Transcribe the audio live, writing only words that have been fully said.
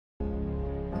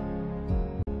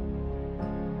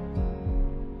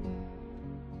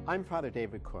I'm Father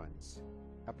David Kunz,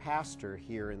 a pastor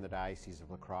here in the Diocese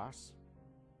of Crosse,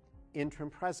 interim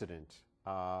president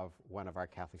of one of our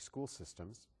Catholic school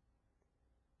systems,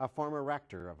 a former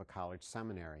rector of a college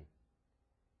seminary,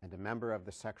 and a member of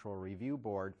the Sexual Review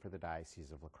Board for the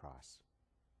Diocese of Crosse.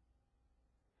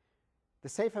 The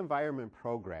Safe Environment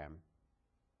Program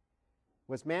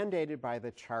was mandated by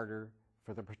the Charter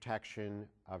for the Protection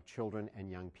of Children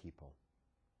and Young People.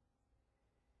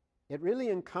 It really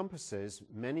encompasses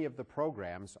many of the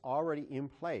programs already in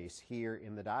place here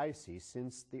in the diocese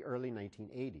since the early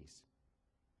 1980s.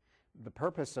 The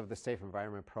purpose of the Safe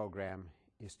Environment Program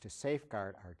is to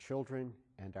safeguard our children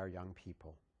and our young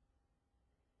people.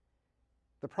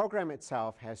 The program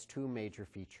itself has two major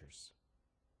features.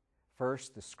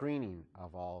 First, the screening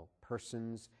of all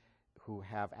persons who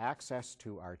have access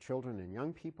to our children and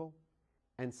young people,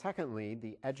 and secondly,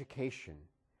 the education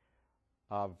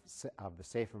of the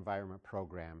Safe Environment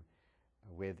Program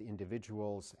with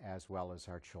individuals as well as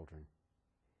our children.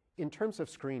 In terms of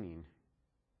screening,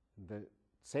 the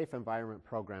Safe Environment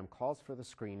Program calls for the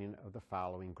screening of the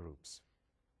following groups.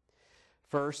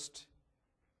 First,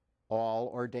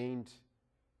 all ordained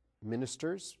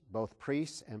ministers, both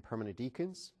priests and permanent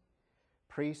deacons,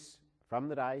 priests from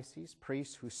the diocese,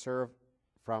 priests who serve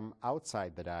from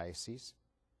outside the diocese.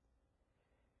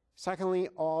 Secondly,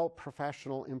 all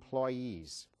professional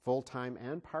employees, full-time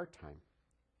and part-time,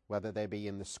 whether they be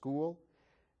in the school,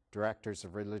 directors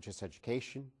of religious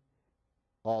education,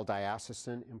 all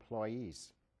diocesan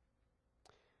employees.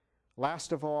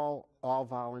 Last of all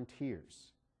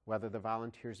volunteers, whether the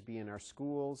volunteers be in our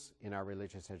schools, in our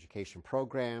religious education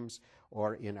programs,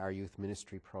 or in our youth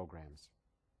ministry programs.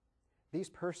 These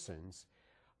persons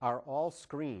are all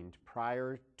screened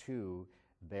prior to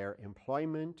their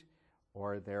employment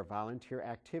or their volunteer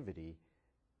activity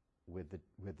with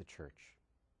the church.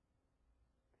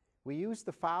 We use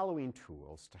the following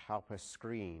tools to help us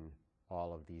screen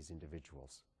all of these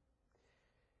individuals.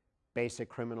 Basic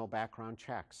criminal background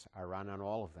checks are run on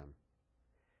all of them.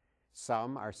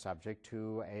 Some are subject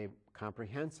to a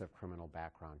comprehensive criminal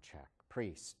background check,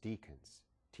 priests, deacons,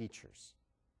 teachers.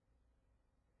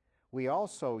 We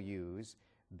also use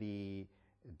the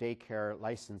daycare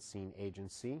licensing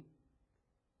agency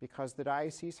because the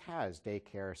diocese has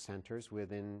daycare centers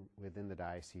within the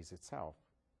diocese itself.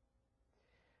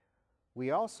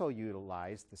 We also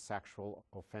utilize the Sexual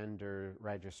Offender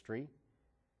Registry,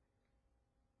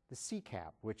 the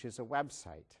CCAP, which is a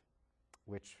website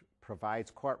which provides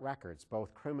court records,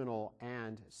 both criminal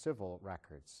and civil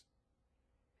records.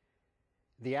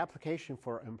 The application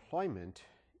for employment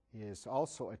is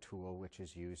also a tool which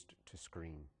is used to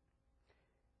screen.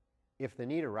 If the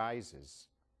need arises,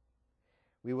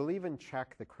 we will even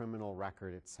check the criminal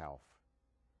record itself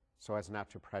so as not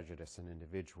to prejudice an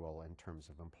individual in terms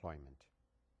of employment.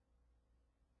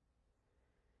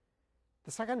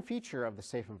 The second feature of the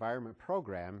Safe Environment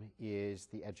Program is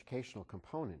the educational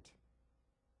component.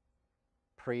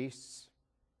 Priests,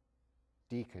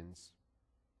 deacons,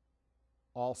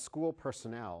 all school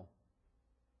personnel,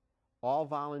 all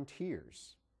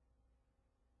volunteers,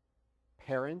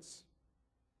 parents,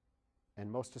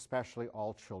 and most especially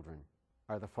all children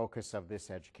are the focus of this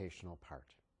educational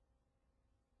part.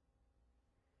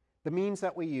 The means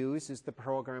that we use is the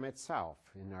program itself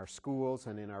in our schools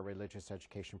and in our religious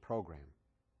education program.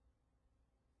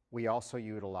 We also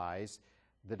utilize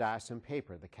the diocesan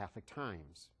paper, the Catholic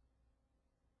Times.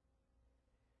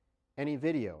 Any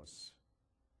videos,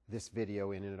 this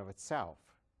video in and of itself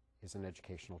is an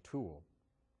educational tool.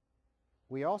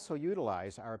 We also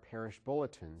utilize our parish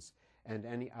bulletins and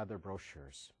any other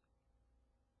brochures.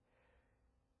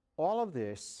 All of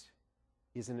this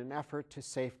is in an effort to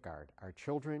safeguard our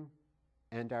children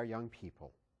and our young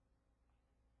people,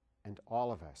 and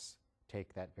all of us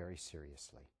take that very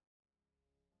seriously.